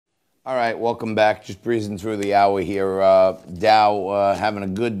All right, welcome back. Just breezing through the hour here. Dow having a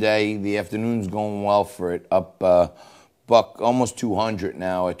good day. The afternoon's going well for it. Up buck almost 200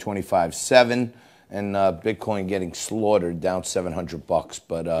 now at 25.7, and Bitcoin getting slaughtered down 700 bucks.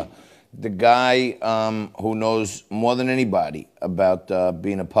 But the guy who knows more than anybody about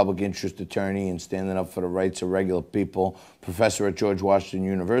being a public interest attorney and standing up for the rights of regular people, professor at George Washington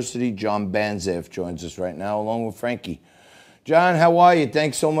University, John Banzhaf, joins us right now, along with Frankie. John, how are you?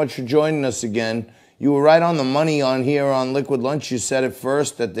 Thanks so much for joining us again. You were right on the money on here on Liquid Lunch. You said at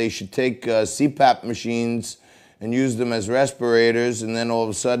first that they should take CPAP machines and use them as respirators, and then all of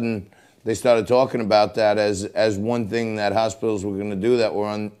a sudden they started talking about that as one thing that hospitals were going to do that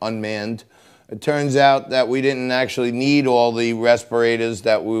were unmanned. It turns out that we didn't actually need all the respirators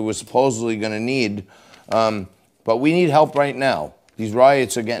that we were supposedly going to need, but we need help right now. These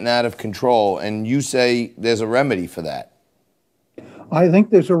riots are getting out of control, and you say there's a remedy for that. I think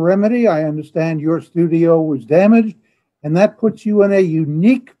there's a remedy. I understand your studio was damaged, and that puts you in a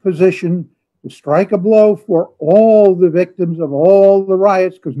unique position to strike a blow for all the victims of all the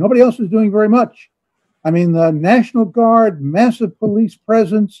riots, because nobody else is doing very much. I mean, the National Guard, massive police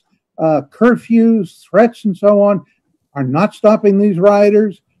presence, curfews, threats, and so on are not stopping these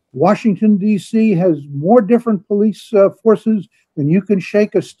rioters. Washington, D.C. has more different police forces than you can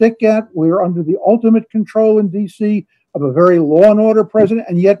shake a stick at. We're under the ultimate control in D.C. of a very law and order president,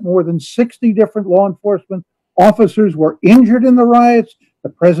 and yet more than 60 different law enforcement officers were injured in the riots. The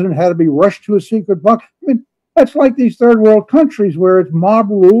president had to be rushed to a secret bunker. I mean, that's like these third world countries where it's mob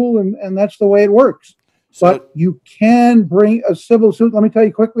rule, and that's the way it works. But you can bring a civil suit. Let me tell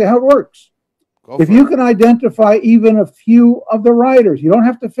you quickly how it works. If you can identify even a few of the rioters, you don't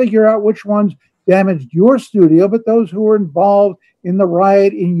have to figure out which ones damaged your studio, but those who were involved in the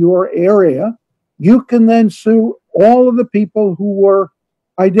riot in your area, you can then sue all of the people who were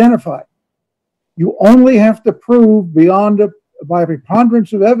identified. You only have to prove by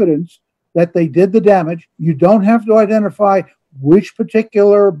preponderance of evidence that they did the damage. You don't have to identify which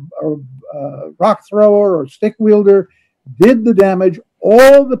particular rock thrower or stick wielder did the damage.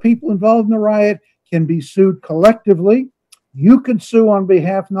 All the people involved in the riot can be sued collectively. You can sue on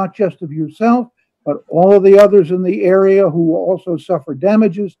behalf not just of yourself, but all of the others in the area who also suffer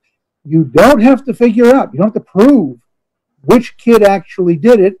damages. You don't have to figure out, you don't have to prove which kid actually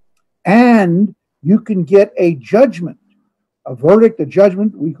did it, and you can get a judgment, a verdict, a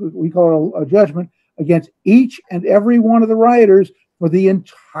judgment, we call it a judgment, against each and every one of the rioters for the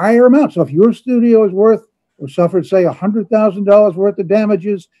entire amount. So if your studio is worth or suffered, say, $100,000 worth of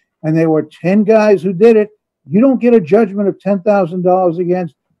damages, and there were 10 guys who did it, you don't get a judgment of $10,000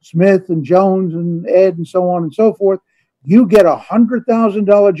 against Smith and Jones and Ed and so on and so forth. You get a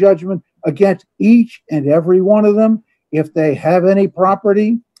 $100,000 judgment against each and every one of them. If they have any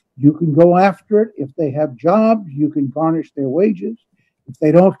property, you can go after it. If they have jobs, you can garnish their wages. If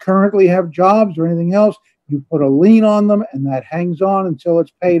they don't currently have jobs or anything else, you put a lien on them, and that hangs on until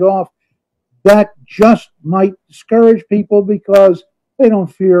it's paid off. That just might discourage people because they don't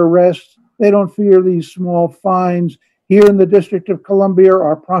fear arrest. They don't fear these small fines. Here in the District of Columbia,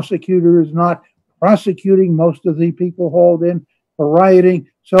 our prosecutor is not prosecuting most of the people hauled in for rioting.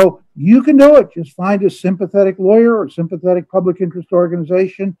 So you can do it. Just find a sympathetic lawyer or sympathetic public interest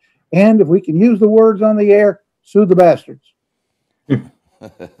organization. And if we can use the words on the air, sue the bastards.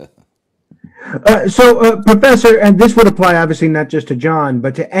 Professor, and this would apply obviously not just to John,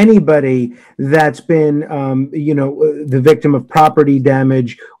 but to anybody that's been, the victim of property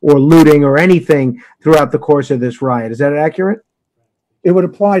damage or looting or anything throughout the course of this riot. Is that accurate? It would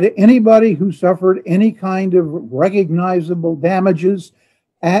apply to anybody who suffered any kind of recognizable damages.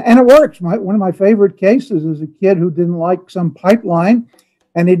 And it works. One of my favorite cases is a kid who didn't like some pipeline,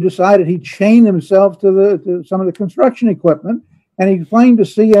 and he decided he'd chain himself to some of the construction equipment. And he explained to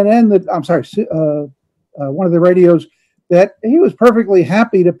CNN one of the radios, that he was perfectly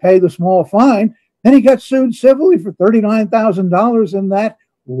happy to pay the small fine. Then he got sued civilly for $39,000, and that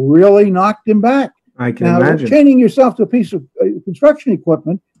really knocked him back. I can imagine. Chaining yourself to a piece of construction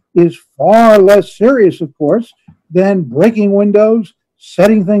equipment is far less serious, of course, than breaking windows,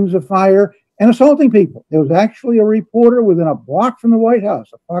 setting things afire, and assaulting people. There was actually a reporter within a block from the White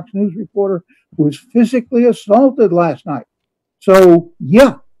House, a Fox News reporter, who was physically assaulted last night. So,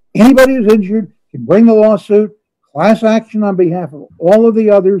 yeah, anybody who's injured can bring the lawsuit, class action on behalf of all of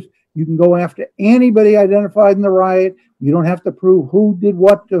the others. You can go after anybody identified in the riot. You don't have to prove who did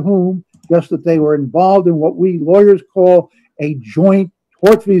what to whom, just that they were involved in what we lawyers call a joint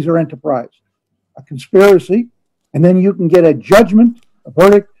tortfeasor enterprise, a conspiracy, and then you can get a judgment, a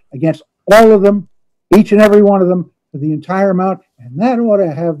verdict against all of them, each and every one of them, for the entire amount, And that ought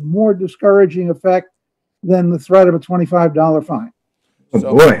to have more discouraging effect than the threat of a $25 fine.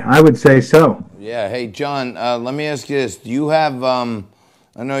 Oh, boy, I would say so. Yeah. Hey, John, let me ask you this. Do you have, I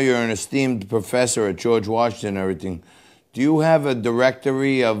know you're an esteemed professor at George Washington and everything. Do you have a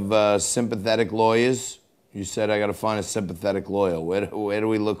directory of sympathetic lawyers? You said I got to find a sympathetic lawyer. Where do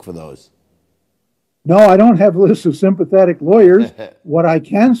we look for those? No, I don't have lists of sympathetic lawyers. What I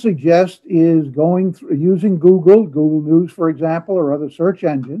can suggest is going through using Google News, for example, or other search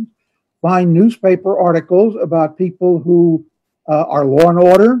engines, find newspaper articles about people who are law and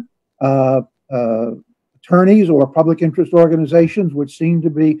order, attorneys or public interest organizations, which seem to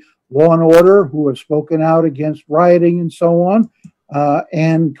be law and order, who have spoken out against rioting and so on,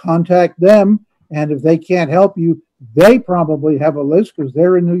 and contact them. And if they can't help you, they probably have a list because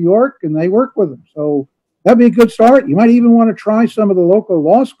they're in New York and they work with them. So that'd be a good start. You might even want to try some of the local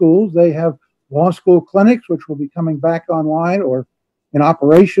law schools. They have law school clinics, which will be coming back online or in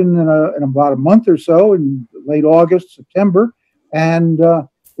operation in about a month or so, in late August, September. And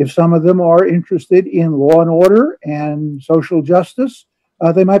if some of them are interested in law and order and social justice,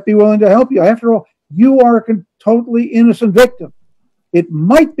 they might be willing to help you. After all, you are a totally innocent victim. It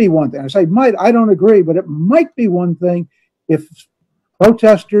might be one thing. I say might, I don't agree, but it might be one thing if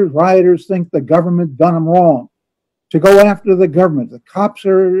protesters, rioters think the government done them wrong, to go after the government. The cops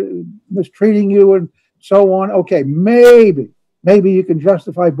are mistreating you and so on. Okay, maybe you can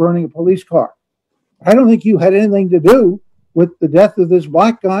justify burning a police car. I don't think you had anything to do with the death of this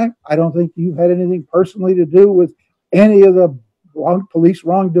black guy. I don't think you had anything personally to do with any of the police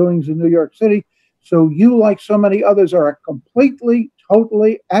wrongdoings in New York City. So you, like so many others, are a completely,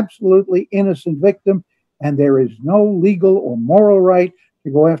 totally, absolutely innocent victim, and there is no legal or moral right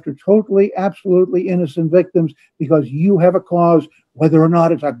to go after totally, absolutely innocent victims because you have a cause, whether or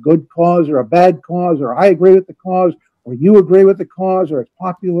not it's a good cause or a bad cause, or I agree with the cause, or you agree with the cause, or it's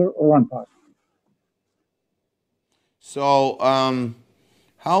popular or unpopular. So,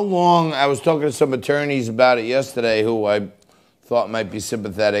 how long? I was talking to some attorneys about it yesterday who I thought might be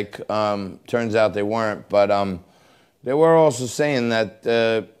sympathetic. Turns out they weren't, but they were also saying that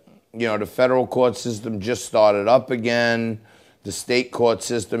the federal court system just started up again. The state court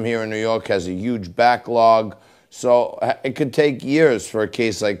system here in New York has a huge backlog, so it could take years for a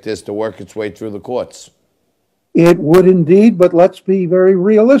case like this to work its way through the courts. It would indeed, but let's be very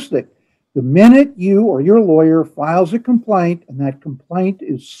realistic. The minute you or your lawyer files a complaint and that complaint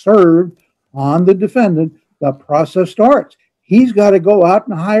is served on the defendant, the process starts. He's got to go out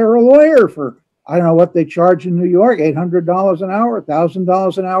and hire a lawyer for, I don't know what they charge in New York, $800 an hour,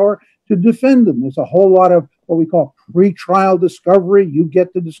 $1,000 an hour to defend them. There's a whole lot of what we call pre-trial discovery. You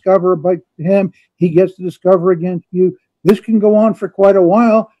get to discover about him. He gets to discover against you. This can go on for quite a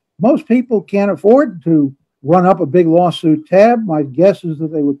while. Most people can't afford to run up a big lawsuit tab. My guess is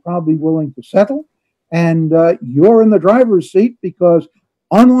that they would probably be willing to settle. And you're in the driver's seat because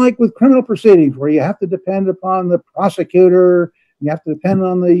unlike with criminal proceedings where you have to depend upon the prosecutor, you have to depend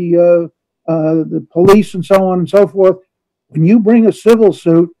on the police and so on and so forth, when you bring a civil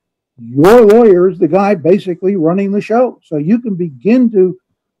suit, your lawyer is the guy basically running the show. So you can begin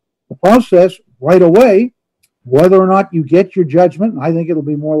the process right away, whether or not you get your judgment. I think it'll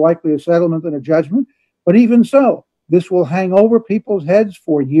be more likely a settlement than a judgment. But even so, this will hang over people's heads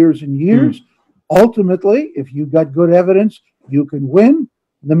for years and years. Ultimately, if you've got good evidence, you can win.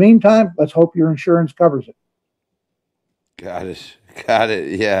 In the meantime, let's hope your insurance covers it. Got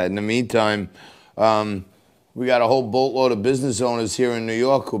it. Yeah, in the meantime, we got a whole boatload of business owners here in New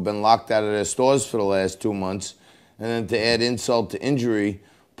York who've been locked out of their stores for the last 2 months. And then to add insult to injury,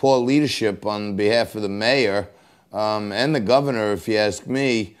 poor leadership on behalf of the mayor and the governor, if you ask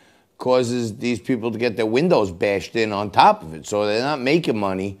me, causes these people to get their windows bashed in on top of it. So they're not making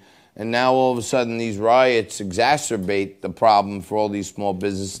money. And now all of a sudden these riots exacerbate the problem for all these small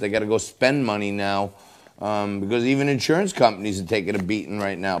businesses. They got to go spend money now because even insurance companies are taking a beating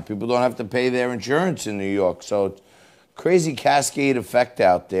right now. People don't have to pay their insurance in New York. So it's crazy cascade effect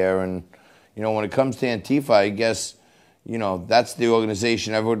out there. And, when it comes to Antifa, I guess, that's the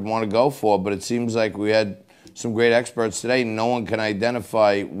organization everyone would want to go for. But it seems like we had some great experts today. No one can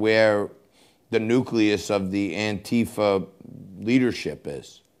identify where the nucleus of the Antifa leadership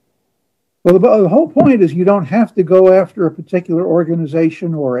is. Well, the whole point is you don't have to go after a particular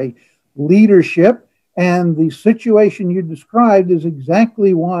organization or a leadership. And the situation you described is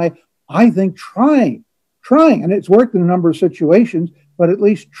exactly why I think trying, and it's worked in a number of situations, but at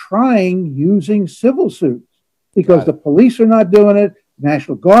least trying using civil suits because the police are not doing it. The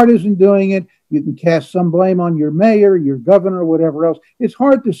National Guard isn't doing it. You can cast some blame on your mayor, your governor, whatever else. It's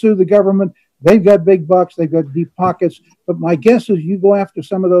hard to sue the government. They've got big bucks, they've got deep pockets. But my guess is you go after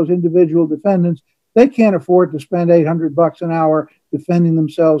some of those individual defendants, they can't afford to spend $800 an hour defending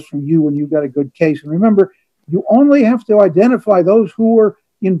themselves from you when you've got a good case. And remember, you only have to identify those who are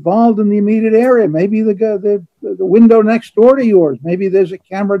involved in the immediate area. Maybe the window next door to yours. Maybe there's a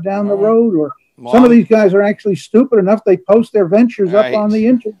camera down the road, or some of these guys are actually stupid enough they post their ventures up on the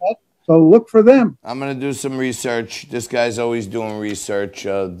internet. So look for them. I'm going to do some research. This guy's always doing research.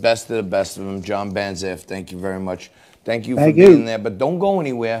 Best of the best of them. John Banzhaf, thank you very much. Thank you for being there. But don't go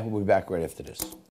anywhere. We'll be back right after this.